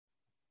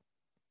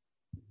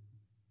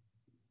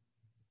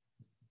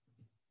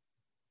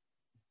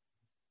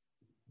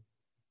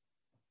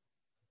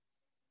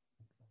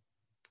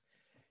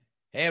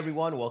Hey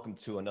everyone, welcome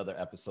to another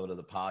episode of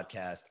the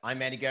podcast. I'm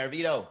Manny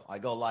Garavito. I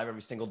go live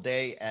every single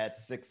day at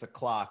 6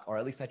 o'clock, or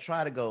at least I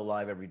try to go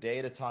live every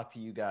day to talk to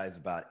you guys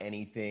about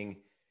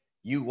anything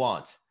you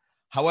want.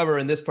 However,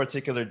 in this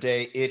particular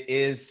day, it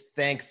is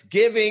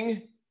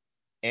Thanksgiving,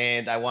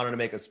 and I wanted to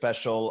make a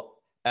special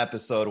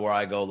episode where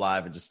I go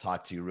live and just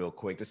talk to you real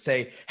quick to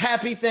say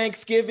Happy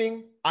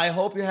Thanksgiving. I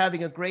hope you're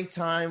having a great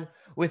time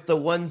with the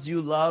ones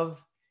you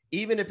love,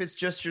 even if it's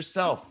just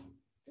yourself.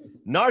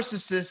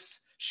 Narcissists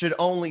should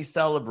only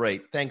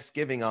celebrate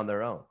Thanksgiving on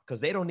their own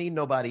because they don't need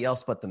nobody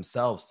else but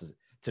themselves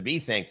to be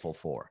thankful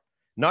for.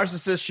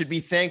 Narcissists should be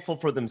thankful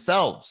for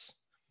themselves.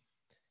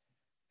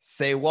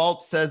 Say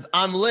Walt says,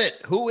 I'm lit.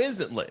 Who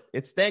isn't lit?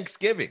 It's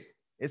Thanksgiving.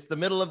 It's the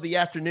middle of the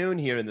afternoon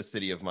here in the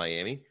city of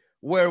Miami,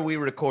 where we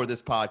record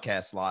this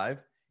podcast live.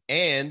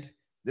 And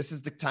this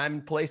is the time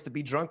and place to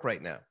be drunk right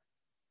now.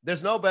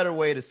 There's no better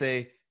way to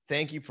say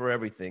thank you for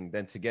everything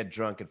than to get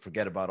drunk and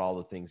forget about all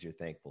the things you're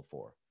thankful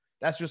for.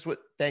 That's just what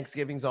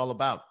Thanksgiving's all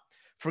about.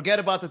 Forget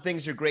about the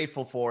things you're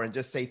grateful for and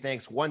just say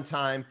thanks one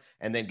time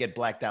and then get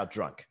blacked out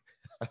drunk.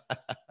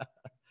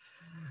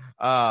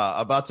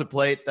 About to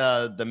play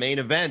the main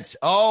event.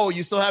 Oh,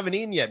 you still haven't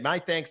eaten yet. My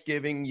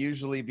Thanksgiving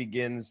usually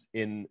begins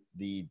in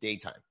the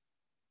daytime.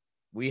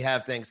 We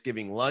have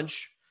Thanksgiving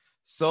lunch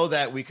so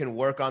that we can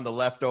work on the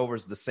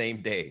leftovers the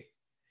same day.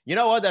 You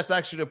know what? That's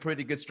actually a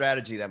pretty good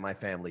strategy that my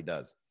family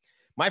does.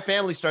 My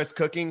family starts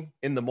cooking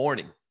in the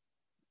morning.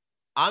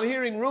 I'm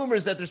hearing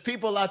rumors that there's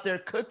people out there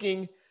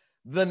cooking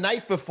the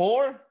night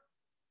before.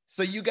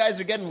 So you guys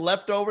are getting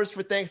leftovers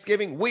for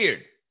Thanksgiving?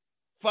 Weird.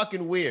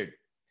 Fucking weird.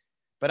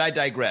 But I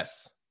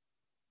digress.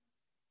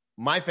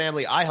 My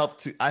family, I help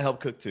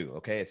cook too,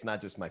 okay? It's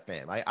not just my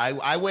fam.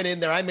 I went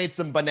in there. I made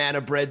some banana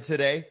bread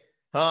today.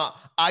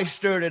 I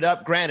stirred it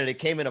up. Granted, it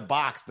came in a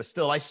box, but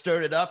still, I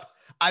stirred it up.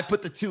 I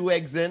put the 2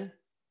 eggs in.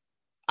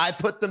 I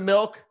put the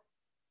milk.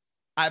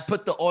 I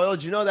put the oil.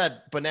 Do you know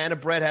that banana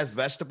bread has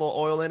vegetable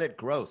oil in it?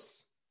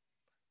 Gross.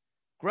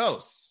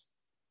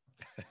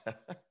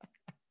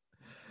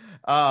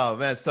 Oh,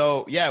 man.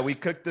 So, yeah, we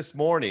cooked this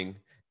morning,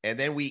 and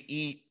then we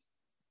eat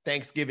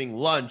Thanksgiving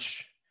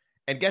lunch.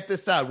 And get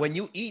this out. When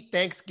you eat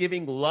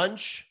Thanksgiving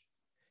lunch,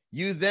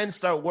 you then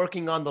start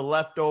working on the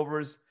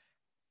leftovers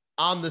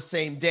on the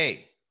same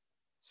day.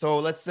 So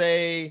let's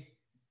say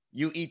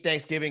you eat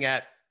Thanksgiving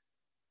at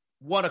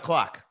 1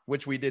 o'clock,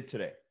 which we did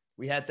today.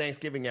 We had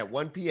Thanksgiving at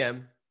 1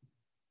 p.m.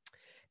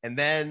 And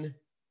then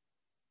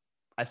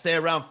I say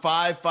around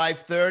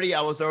 5:30,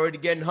 I was already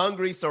getting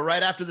hungry. So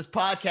right after this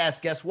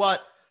podcast, guess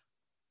what?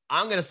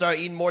 I'm going to start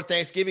eating more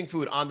Thanksgiving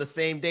food on the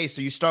same day.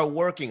 So you start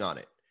working on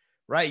it,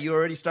 right? You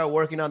already start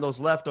working on those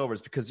leftovers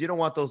because you don't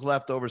want those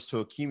leftovers to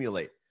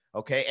accumulate,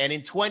 okay? And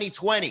in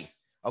 2020,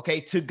 okay,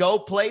 to-go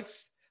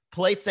plates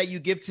that you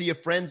give to your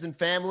friends and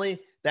family,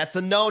 that's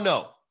a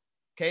no-no,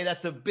 okay?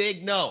 That's a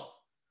big no.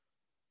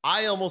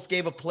 I almost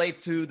gave a plate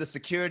to the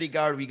security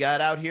guard we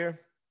got out here,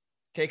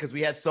 okay, because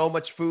we had so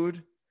much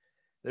food.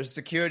 There's a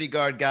security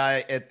guard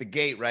guy at the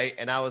gate, right?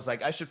 And I was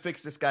like, I should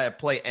fix this guy a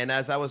plate. And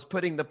as I was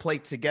putting the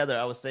plate together,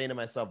 I was saying to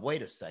myself,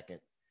 wait a second.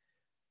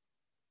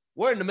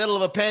 We're in the middle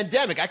of a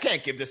pandemic. I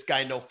can't give this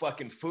guy no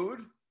fucking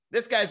food.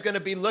 This guy's going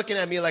to be looking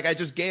at me like I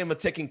just gave him a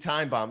ticking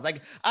time bomb.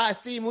 Like,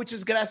 sí,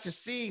 muchas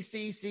gracias.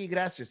 Sí,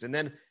 gracias. And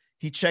then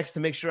he checks to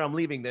make sure I'm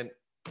leaving. Then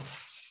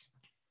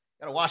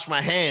got to wash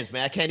my hands,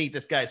 man. I can't eat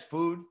this guy's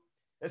food.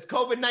 It's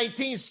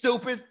COVID-19,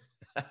 stupid.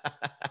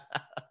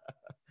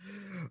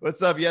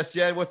 What's up, Yes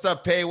Yen? What's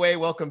up, Payway?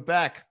 Welcome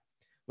back.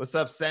 What's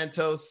up,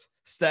 Santos?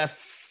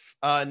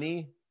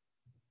 Stephanie?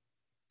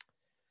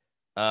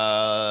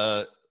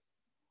 Let's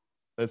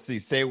see.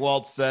 Say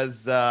Walt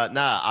says,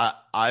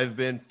 I've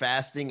been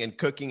fasting and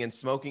cooking and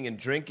smoking and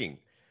drinking.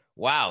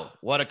 Wow,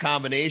 what a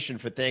combination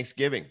for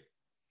Thanksgiving.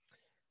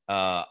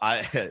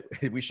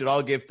 We should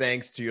all give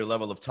thanks to your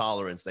level of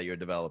tolerance that you're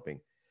developing.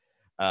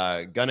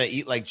 Gonna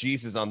eat like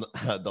Jesus on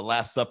the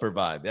Last Supper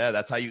vibe. Yeah,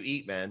 that's how you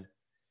eat, man.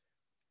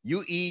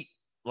 You eat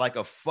like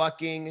a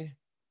fucking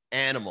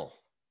animal.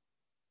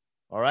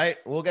 All right,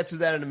 we'll get to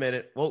that in a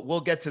minute. We'll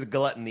get to the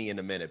gluttony in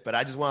a minute, but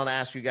I just want to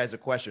ask you guys a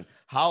question.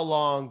 How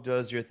long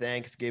does your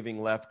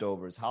Thanksgiving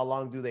leftovers, how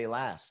long do they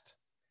last?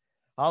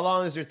 How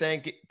long does your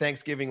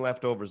Thanksgiving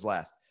leftovers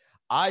last?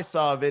 I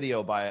saw a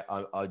video by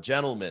a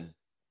gentleman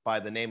by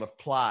the name of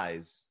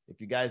Plies.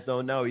 If you guys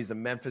don't know, he's a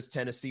Memphis,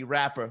 Tennessee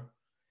rapper.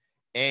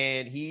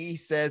 And he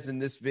says in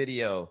this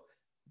video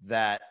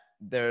that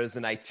there's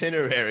an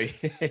itinerary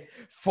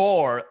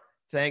for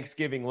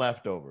Thanksgiving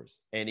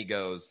leftovers. And he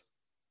goes,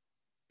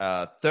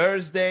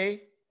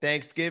 Thursday,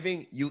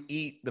 Thanksgiving, you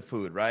eat the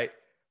food, right?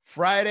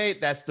 Friday,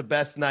 that's the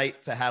best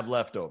night to have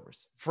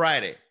leftovers.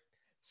 Friday.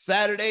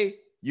 Saturday,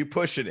 you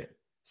pushing it.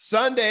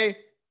 Sunday,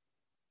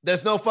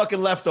 there's no fucking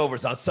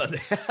leftovers on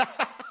Sunday. Ain't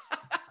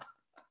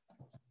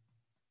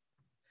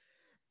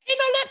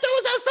no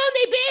leftovers on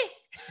Sunday, bitch.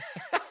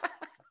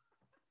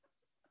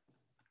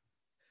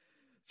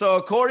 So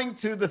according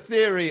to the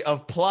theory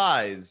of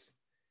Plies,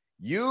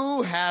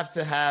 you have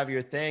to have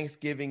your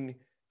Thanksgiving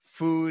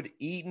food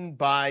eaten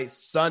by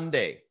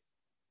Sunday.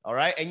 All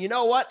right. And you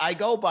know what? I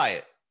go by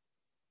it.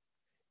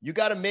 You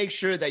got to make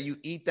sure that you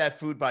eat that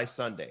food by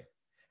Sunday.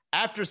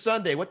 After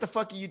Sunday, what the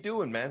fuck are you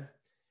doing, man?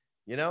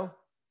 You know,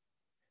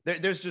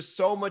 there's just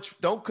so much.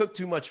 Don't cook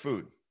too much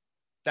food.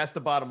 That's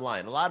the bottom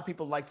line. A lot of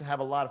people like to have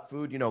a lot of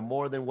food,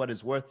 more than what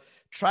is worth.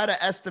 Try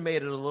to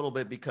estimate it a little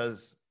bit,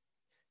 because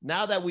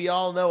now that we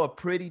all know a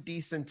pretty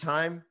decent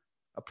time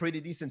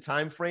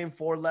frame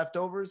for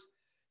leftovers,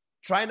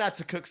 try not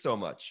to cook so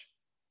much.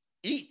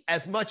 Eat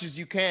as much as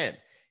you can.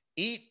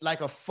 Eat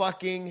like a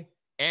fucking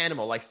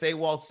animal. Like Say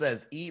Walt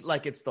says, eat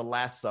like it's the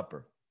Last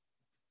Supper.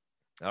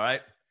 All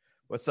right.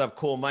 What's up,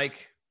 Cool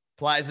Mike?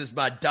 Plies is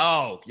my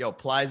dog. Yo,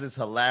 Plies is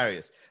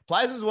hilarious.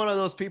 Plies is one of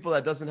those people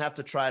that doesn't have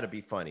to try to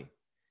be funny.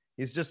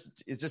 It's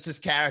just his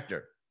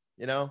character,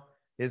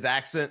 his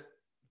accent.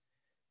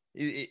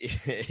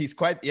 He's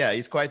quite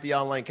the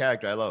online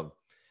character. I love him.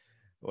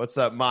 What's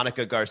up,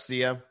 Monica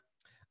Garcia?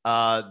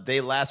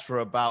 They last for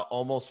about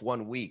almost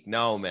 1 week.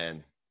 No,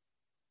 man.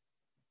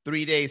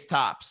 3 days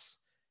tops.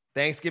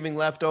 Thanksgiving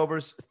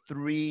leftovers,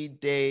 3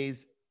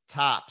 days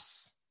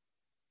tops.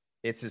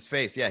 It's his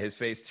face. Yeah, his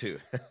face too.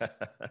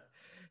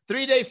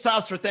 3 days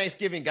tops for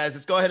Thanksgiving, guys.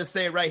 Let's go ahead and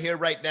say it right here,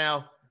 right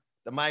now.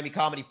 The Miami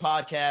Comedy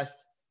Podcast,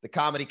 the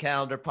Comedy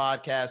Calendar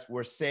Podcast.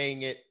 We're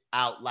saying it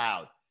out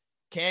loud.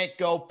 Can't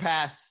go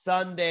past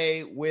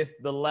Sunday with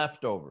the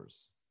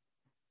leftovers.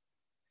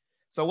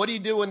 So what do you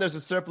do when there's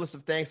a surplus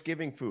of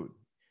Thanksgiving food?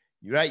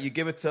 You're right. You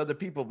give it to other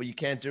people, but you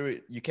can't do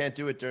it. You can't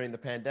do it during the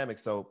pandemic.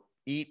 So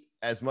eat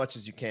as much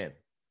as you can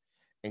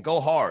and go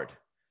hard.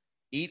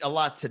 Eat a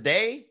lot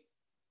today,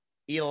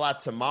 eat a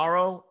lot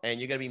tomorrow, and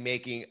you're going to be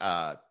making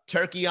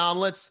turkey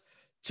omelets,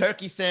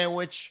 turkey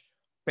sandwich,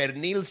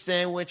 pernil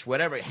sandwich,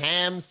 whatever,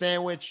 ham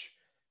sandwich.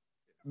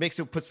 Mix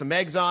it, put some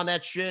eggs on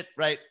that shit,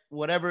 right?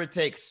 Whatever it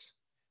takes.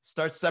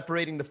 Start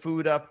separating the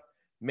food up,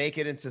 make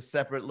it into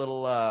separate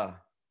little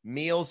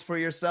meals for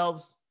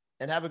yourselves,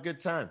 and have a good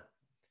time.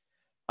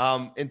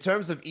 In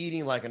terms of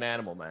eating like an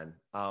animal, man.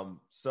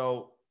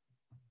 So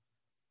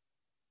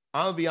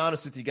I'm going to be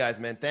honest with you guys,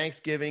 man.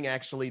 Thanksgiving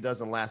actually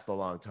doesn't last a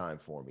long time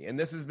for me. And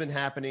this has been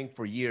happening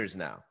for years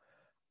now.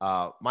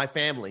 My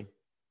family,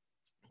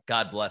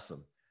 God bless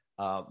them.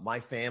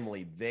 My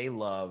family, they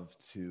love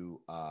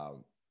to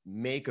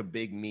make a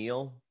big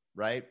meal,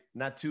 right?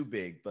 Not too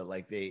big, but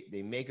like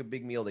they make a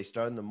big meal. They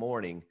start in the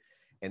morning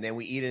and then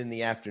we eat it in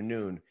the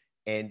afternoon.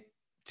 And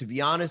to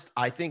be honest,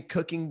 I think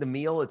cooking the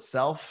meal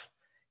itself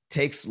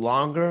takes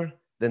longer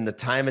than the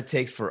time it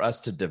takes for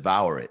us to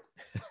devour it.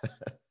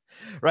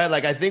 Right?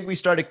 Like I think we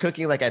started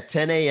cooking like at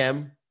 10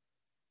 a.m.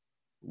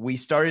 We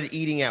started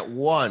eating at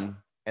 1.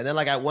 And then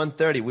like at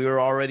 1:30, we were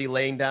already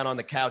laying down on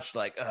the couch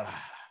like,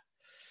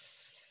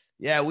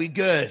 yeah, we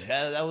good.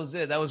 That was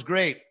it. That was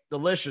great.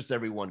 Delicious,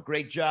 everyone.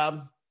 Great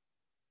job.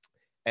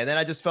 And then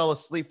I just fell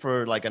asleep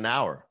for like an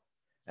hour.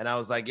 And I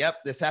was like, yep,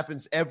 this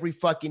happens every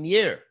fucking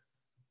year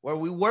where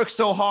we work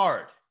so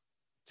hard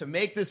to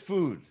make this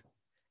food.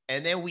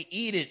 And then we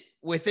eat it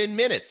within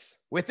minutes.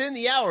 Within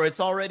the hour,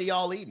 it's already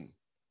all eaten,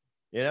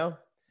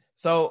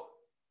 So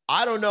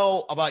I don't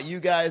know about you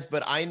guys,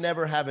 but I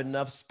never have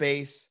enough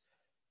space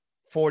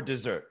for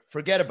dessert.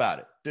 Forget about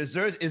it.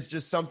 Dessert is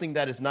just something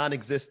that is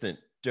non-existent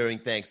during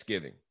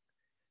Thanksgiving.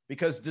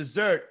 Because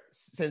dessert,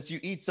 since you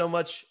eat so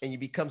much and you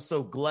become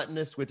so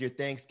gluttonous with your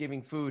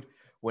Thanksgiving food,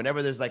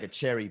 whenever there's like a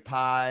cherry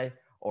pie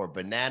or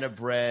banana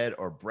bread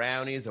or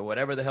brownies or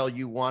whatever the hell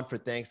you want for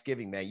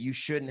Thanksgiving, man, you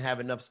shouldn't have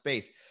enough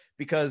space.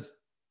 Because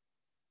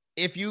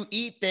if you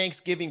eat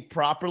Thanksgiving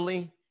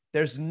properly,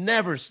 there's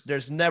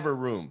never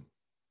room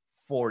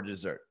for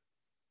dessert,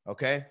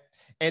 okay?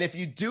 And if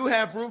you do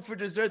have room for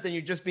dessert, then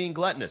you're just being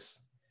gluttonous.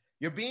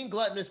 You're being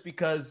gluttonous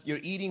because you're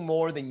eating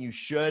more than you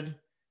should,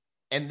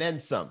 and then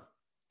some.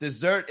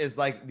 Dessert is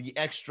like the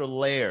extra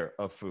layer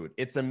of food.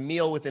 It's a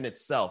meal within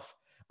itself,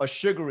 a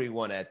sugary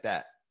one at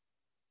that,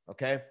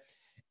 okay?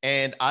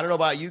 And I don't know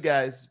about you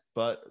guys,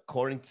 but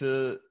according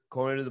to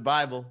the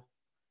Bible,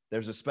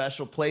 there's a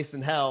special place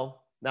in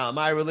hell. Now, am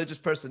I a religious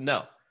person?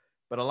 No.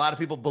 But a lot of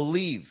people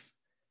believe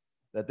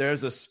that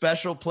there's a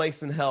special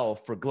place in hell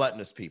for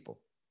gluttonous people.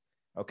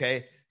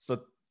 Okay?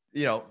 So,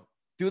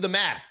 do the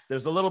math.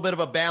 There's a little bit of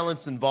a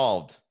balance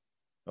involved,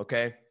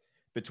 okay,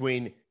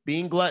 between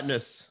being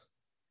gluttonous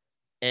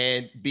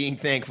and being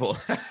thankful.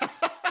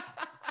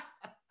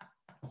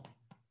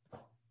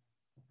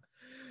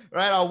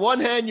 Right? On one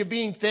hand, you're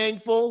being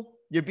thankful.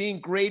 You're being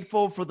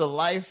grateful for the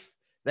life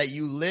that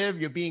you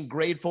live. You're being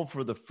grateful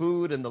for the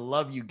food and the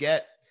love you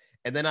get.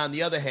 And then on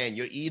the other hand,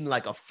 you're eating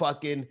like a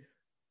fucking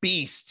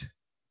beast.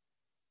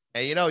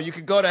 And you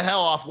could go to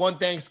hell off one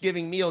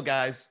Thanksgiving meal,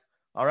 guys.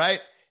 All right?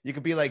 You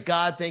could be like,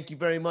 God, thank you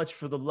very much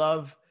for the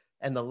love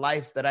and the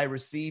life that I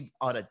receive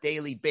on a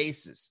daily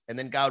basis. And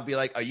then God would be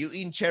like, are you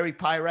eating cherry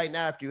pie right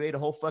now after you ate a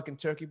whole fucking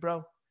turkey,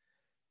 bro?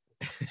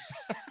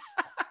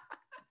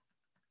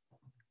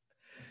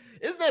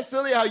 Isn't that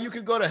silly how you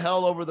could go to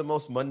hell over the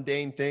most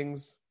mundane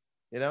things?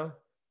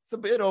 It's a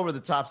bit over the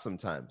top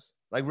sometimes.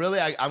 Like, really,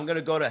 I'm going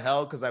to go to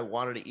hell because I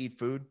wanted to eat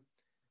food?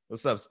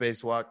 What's up,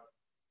 Spacewalk?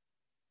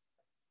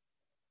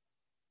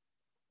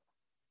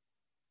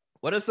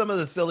 What are some of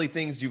the silly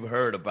things you've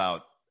heard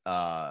about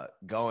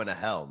going to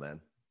hell,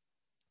 man.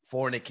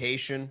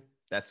 Fornication,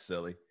 that's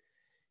silly.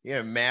 You're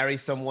gonna marry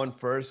someone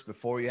first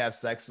before you have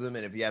sex with them,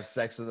 and if you have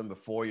sex with them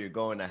before you're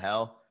going to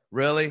hell,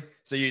 really?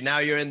 So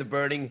you're in the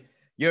burning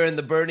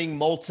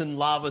molten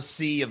lava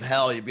sea of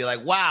hell. You'd be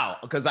like, wow,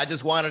 because I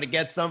just wanted to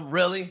get some.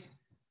 Really?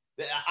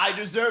 I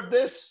deserve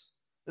this?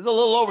 It's a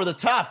little over the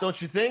top, don't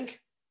you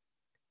think?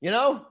 You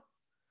know,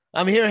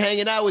 I'm here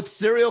hanging out with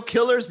serial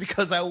killers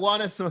because I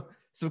wanted some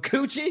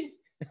coochie.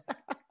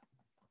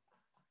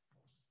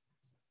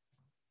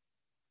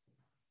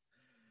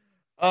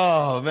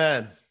 Oh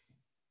man.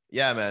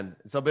 Yeah, man.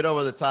 It's a bit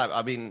over the top.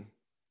 I mean,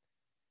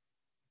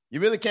 you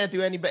really can't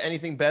do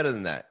anything better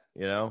than that,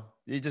 you know?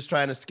 You're just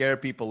trying to scare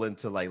people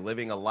into like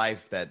living a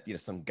life that, you know,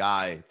 some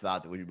guy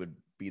thought that would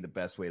be the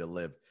best way to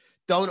live.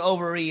 Don't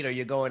overeat or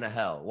you're going to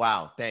hell.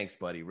 Wow, thanks,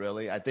 buddy.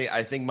 Really? I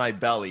think my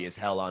belly is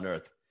hell on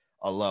earth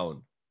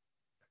alone.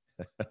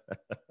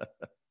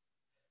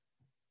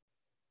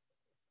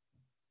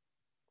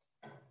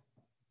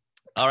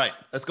 All right,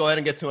 let's go ahead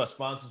and get to our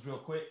sponsors real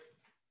quick.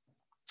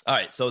 All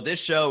right, so this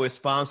show is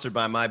sponsored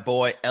by my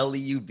boy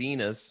Eliu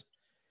Venus,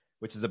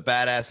 which is a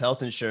badass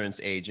health insurance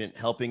agent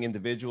helping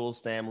individuals,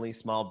 families,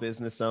 small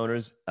business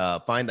owners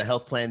find the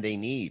health plan they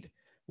need,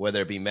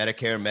 whether it be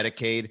Medicare,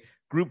 Medicaid,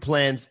 group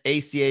plans,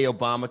 ACA,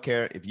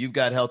 Obamacare. If you've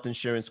got health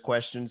insurance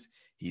questions,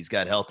 he's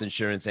got health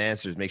insurance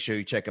answers. Make sure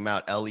you check him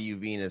out, Eliu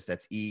Venus.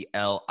 That's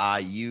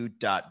ELIU.VINAS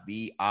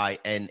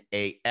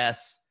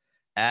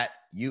at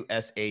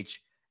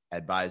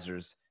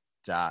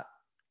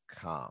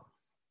USHadvisors.com.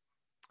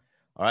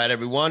 All right,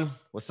 everyone.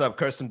 What's up?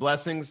 Curse and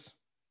blessings.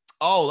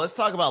 Oh, let's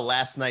talk about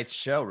last night's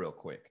show real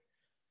quick.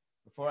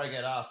 Before I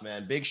get off,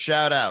 man, big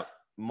shout out.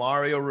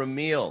 Mario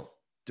Ramil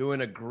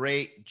doing a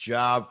great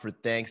job for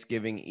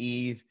Thanksgiving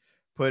Eve,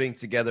 putting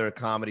together a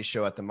comedy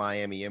show at the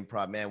Miami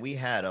Improv. Man, we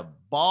had a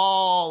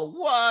ball.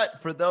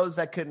 What? For those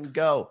that couldn't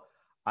go,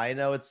 I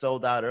know it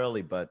sold out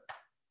early, but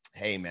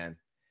hey, man,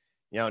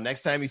 you know,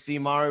 next time you see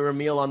Mario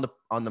Ramil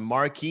on the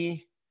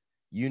marquee,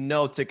 you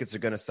know tickets are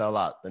going to sell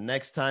out. The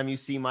next time you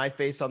see my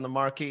face on the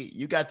marquee,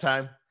 you got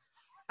time.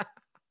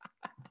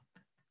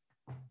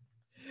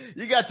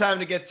 You got time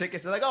to get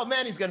tickets. They're like, oh,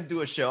 man, he's going to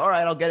do a show. All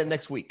right, I'll get it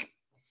next week.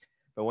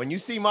 But when you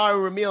see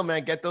Mario Ramil,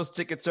 man, get those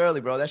tickets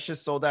early, bro. That shit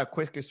sold out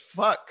quick as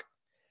fuck.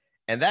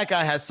 And that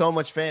guy has so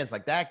much fans.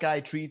 Like, that guy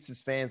treats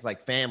his fans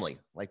like family.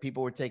 Like,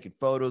 people were taking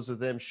photos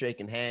with him,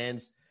 shaking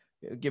hands,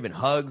 giving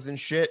hugs and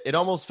shit. It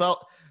almost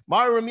felt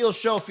Mario Ramil's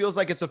show feels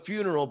like it's a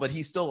funeral, but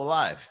he's still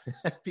alive.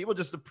 People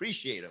just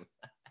appreciate him.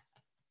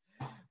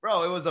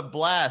 Bro, it was a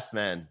blast,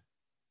 man.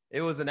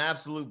 It was an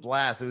absolute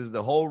blast.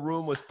 The whole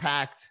room was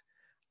packed.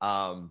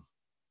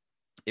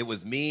 It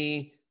was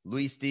me,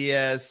 Luis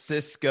Diaz,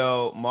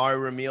 Cisco, Mario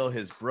Ramil,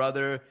 his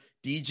brother,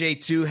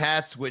 DJ Two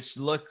Hats, which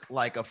looked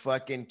like a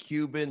fucking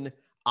Cuban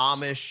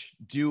Amish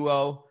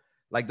duo.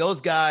 Like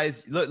those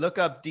guys, look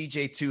up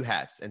DJ Two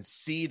Hats and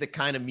see the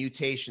kind of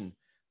mutation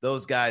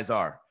those guys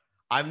are.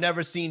 I've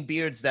never seen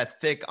beards that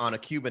thick on a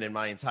Cuban in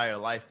my entire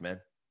life, man.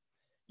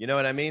 You know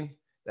what I mean?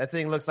 That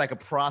thing looks like a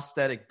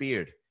prosthetic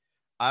beard.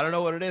 I don't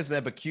know what it is,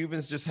 man, but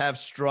Cubans just have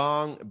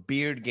strong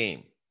beard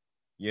game.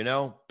 You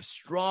know,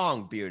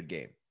 strong beard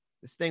game.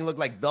 This thing looked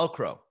like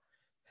Velcro.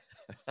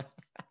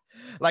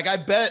 Like, I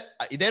bet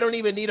they don't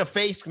even need a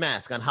face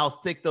mask on how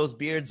thick those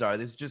beards are.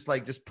 This just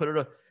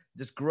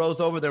just grows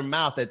over their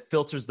mouth that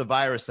filters the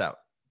virus out.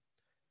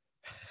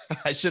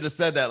 I should have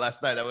said that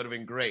last night. That would have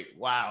been great.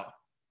 Wow.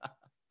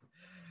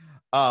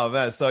 Oh,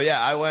 man. So, yeah,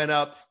 I went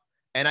up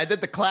and I did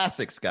the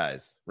classics,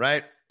 guys,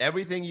 right?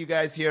 Everything you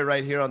guys hear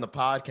right here on the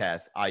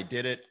podcast, I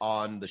did it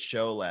on the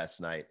show last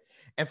night.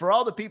 And for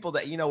all the people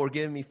that, you know, were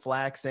giving me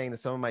flack saying that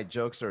some of my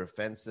jokes are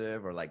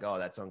offensive or like, oh,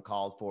 that's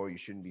uncalled for, you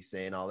shouldn't be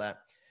saying all that.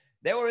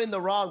 They were in the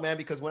wrong, man,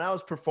 because when I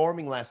was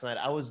performing last night,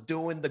 I was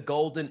doing the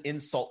golden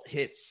insult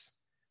hits.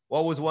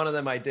 What was one of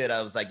them I did?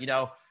 I was like, you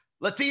know,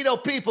 Latino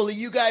people, are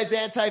you guys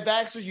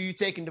anti-vaxxers? Or are you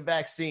taking the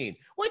vaccine?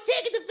 We're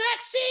taking the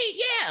vaccine,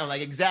 yeah. I'm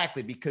like,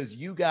 exactly, because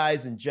you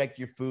guys inject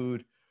your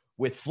food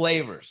with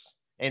flavors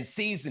and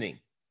seasoning.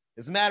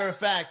 As a matter of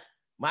fact,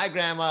 my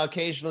grandma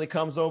occasionally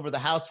comes over the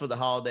house for the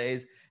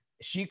holidays.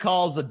 She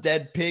calls a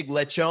dead pig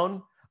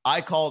lechon.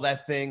 I call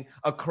that thing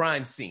a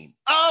crime scene.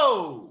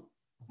 Oh,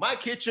 my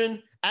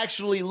kitchen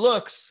actually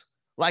looks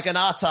like an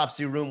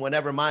autopsy room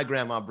whenever my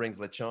grandma brings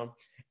lechon.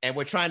 And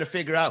we're trying to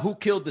figure out who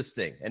killed this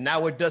thing. And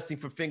now we're dusting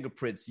for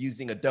fingerprints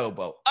using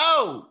adobo.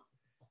 Oh,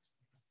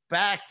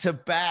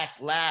 back-to-back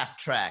laugh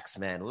tracks,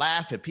 man.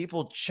 Laughing,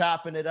 people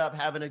chopping it up,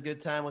 having a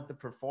good time with the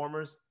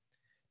performers.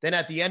 Then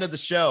at the end of the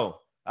show,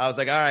 I was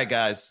like, all right,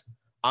 guys,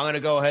 I'm going to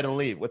go ahead and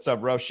leave. What's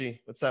up, Roshi?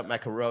 What's up,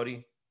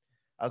 Macaroni?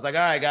 I was like,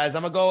 all right, guys,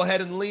 I'm going to go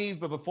ahead and leave.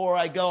 But before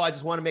I go, I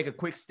just want to make a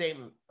quick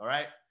statement, all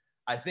right?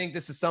 I think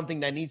this is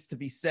something that needs to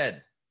be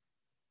said.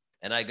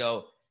 And I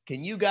go,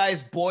 can you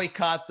guys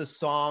boycott the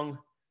song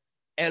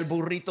El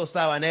Burrito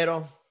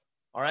Sabanero?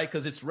 All right,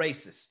 because it's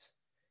racist.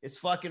 It's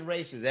fucking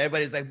racist.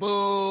 Everybody's like,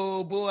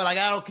 boo, boo. Like,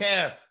 I don't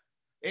care.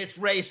 It's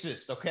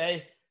racist,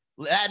 okay?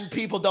 Latin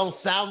people don't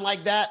sound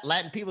like that.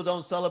 Latin people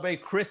don't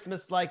celebrate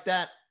Christmas like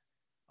that.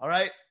 All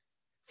right?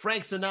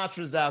 Frank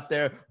Sinatra's out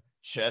there.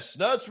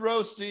 Chestnuts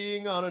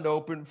roasting on an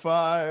open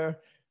fire,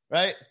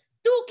 right?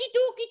 Dookie,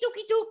 dookie,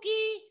 dookie,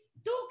 dookie.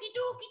 Dookie,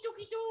 dookie,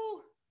 dookie,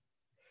 doo.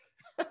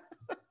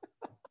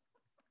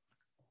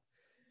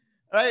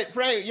 Right,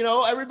 Frank, you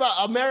know, everybody,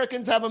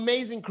 Americans have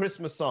amazing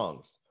Christmas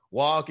songs.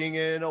 Walking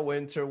in a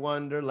winter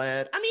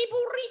wonderland. A mi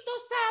burrito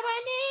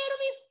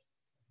sabanero.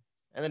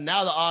 And then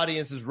now the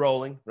audience is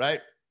rolling, right?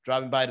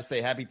 Driving by to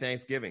say Happy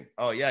Thanksgiving.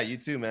 Oh, yeah, you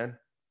too, man.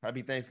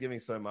 Happy Thanksgiving,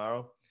 Soy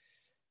Maro.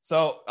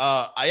 So,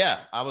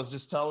 I was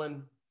just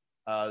telling,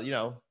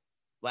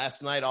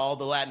 last night, all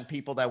the Latin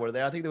people that were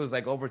there, I think there was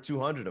like over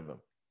 200 of them.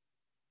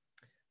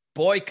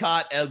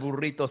 Boycott El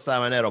Burrito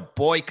Sabanero.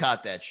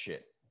 Boycott that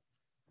shit.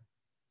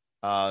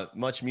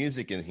 Much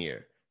music in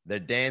here. They're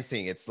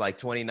dancing. It's like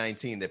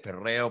 2019. The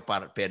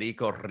perreo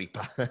perico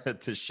ripa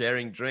to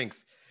sharing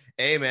drinks.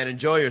 Hey, man,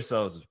 enjoy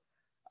yourselves.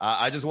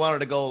 I just wanted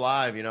to go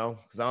live, you know,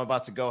 because I'm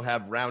about to go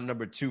have round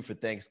number 2 for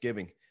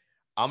Thanksgiving.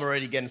 I'm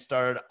already getting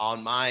started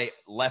on my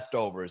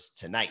leftovers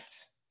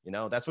tonight. You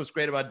know, that's what's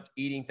great about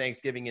eating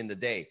Thanksgiving in the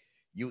day.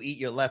 You eat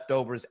your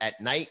leftovers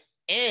at night,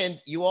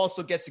 and you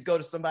also get to go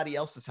to somebody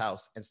else's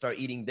house and start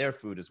eating their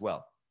food as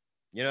well.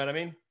 You know what I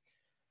mean?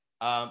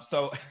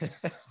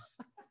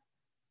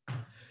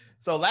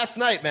 So last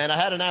night, man, I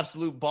had an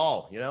absolute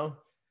ball, you know?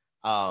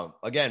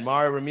 Again,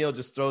 Mario Ramil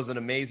just throws an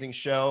amazing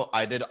show.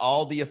 I did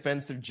all the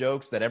offensive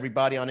jokes that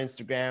everybody on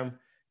Instagram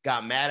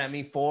got mad at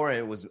me for, and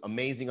it was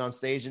amazing on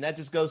stage. And that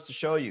just goes to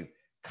show you,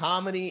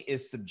 comedy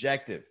is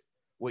subjective.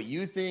 What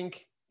you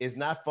think is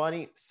not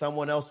funny,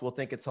 someone else will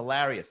think it's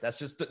hilarious. That's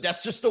just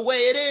the way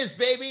it is,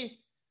 baby.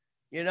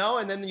 You know,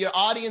 and then your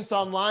audience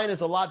online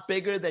is a lot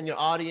bigger than your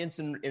audience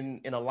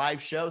in a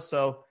live show.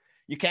 So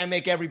you can't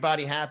make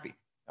everybody happy.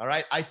 All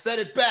right. I said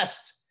it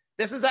best.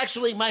 This is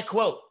actually my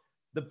quote.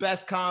 The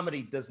best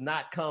comedy does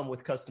not come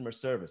with customer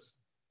service.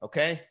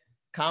 Okay.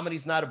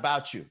 Comedy's not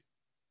about you.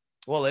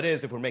 Well, it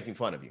is if we're making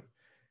fun of you,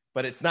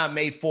 but it's not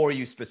made for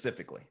you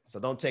specifically. So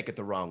don't take it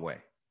the wrong way.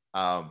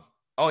 And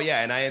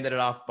I ended it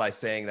off by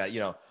saying that, you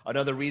know,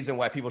 another reason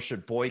why people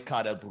should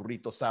boycott El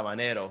Burrito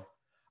Sabanero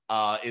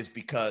is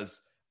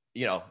because,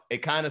 you know, it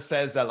kind of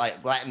says that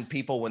like Latin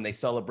people, when they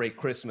celebrate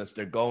Christmas,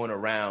 they're going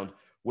around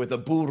with a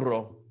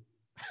burro.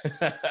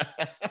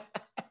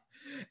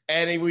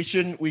 And we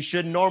shouldn't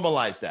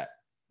normalize that,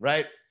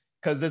 right?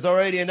 Because there's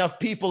already enough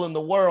people in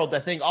the world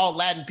that think all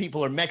Latin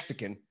people are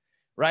Mexican,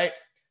 right?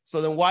 So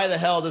then why the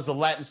hell does a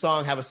Latin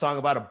song have a song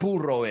about a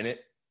burro in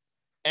it?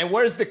 And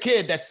where's the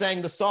kid that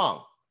sang the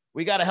song?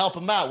 We got to help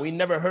him out. We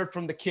never heard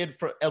from the kid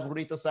for El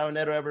Burrito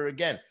Sabanero ever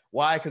again.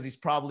 Why? Because he's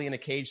probably in a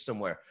cage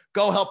somewhere.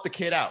 Go help the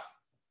kid out.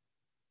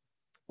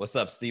 What's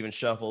up, Steven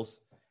Shuffles?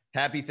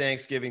 Happy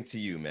Thanksgiving to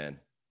you, man.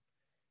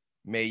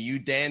 May you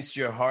dance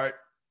your heart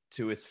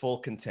to its full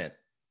content.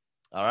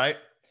 All right.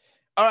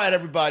 All right,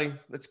 everybody.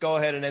 Let's go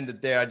ahead and end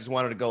it there. I just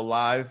wanted to go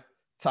live,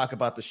 talk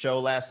about the show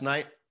last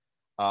night.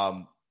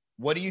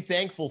 What are you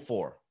thankful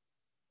for?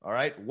 All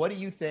right. What are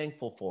you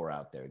thankful for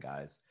out there,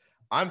 guys?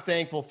 I'm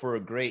thankful for a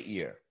great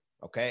year.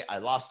 Okay. I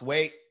lost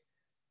weight.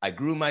 I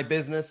grew my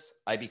business.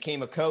 I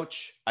became a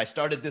coach. I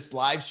started this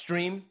live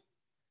stream.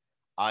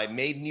 I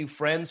made new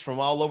friends from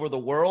all over the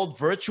world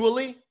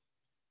virtually.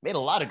 Made a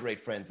lot of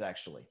great friends,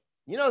 actually.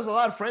 You know, there's a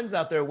lot of friends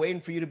out there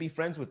waiting for you to be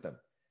friends with them.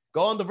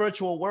 Go on the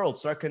virtual world,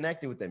 start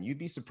connecting with them. You'd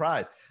be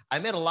surprised. I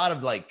met a lot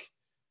of like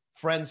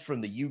friends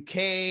from the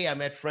UK. I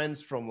met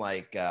friends from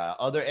like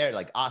other areas,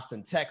 like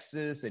Austin,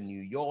 Texas, and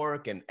New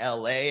York and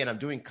LA. And I'm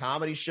doing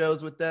comedy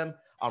shows with them.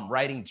 I'm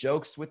writing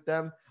jokes with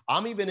them.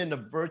 I'm even in a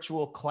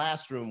virtual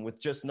classroom with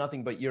just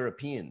nothing but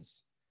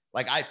Europeans.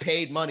 Like I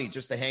paid money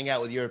just to hang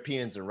out with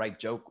Europeans and write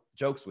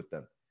jokes with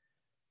them.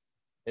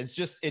 It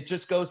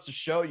just goes to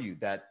show you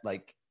that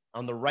like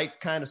on the right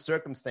kind of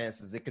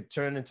circumstances, it could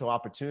turn into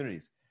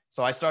opportunities.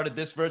 So I started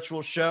this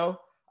virtual show.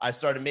 I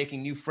started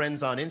making new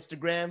friends on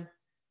Instagram.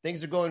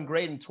 Things are going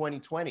great in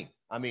 2020.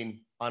 I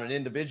mean, on an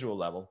individual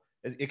level,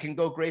 it can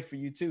go great for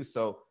you too.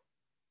 So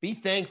be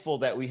thankful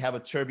that we have a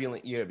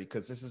turbulent year,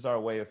 because this is our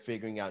way of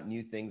figuring out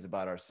new things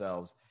about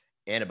ourselves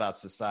and about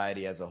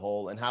society as a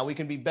whole and how we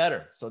can be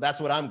better. So that's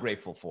what I'm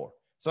grateful for.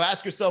 So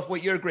ask yourself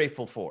what you're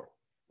grateful for.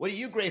 What are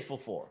you grateful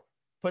for?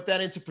 Put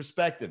that into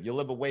perspective. You'll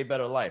live a way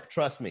better life.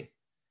 Trust me.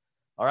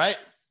 All right.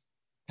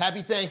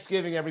 Happy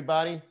Thanksgiving,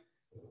 everybody.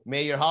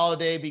 May your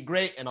holiday be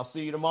great. And I'll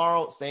see you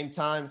tomorrow, same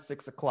time,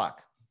 6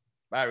 o'clock.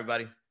 Bye,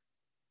 everybody.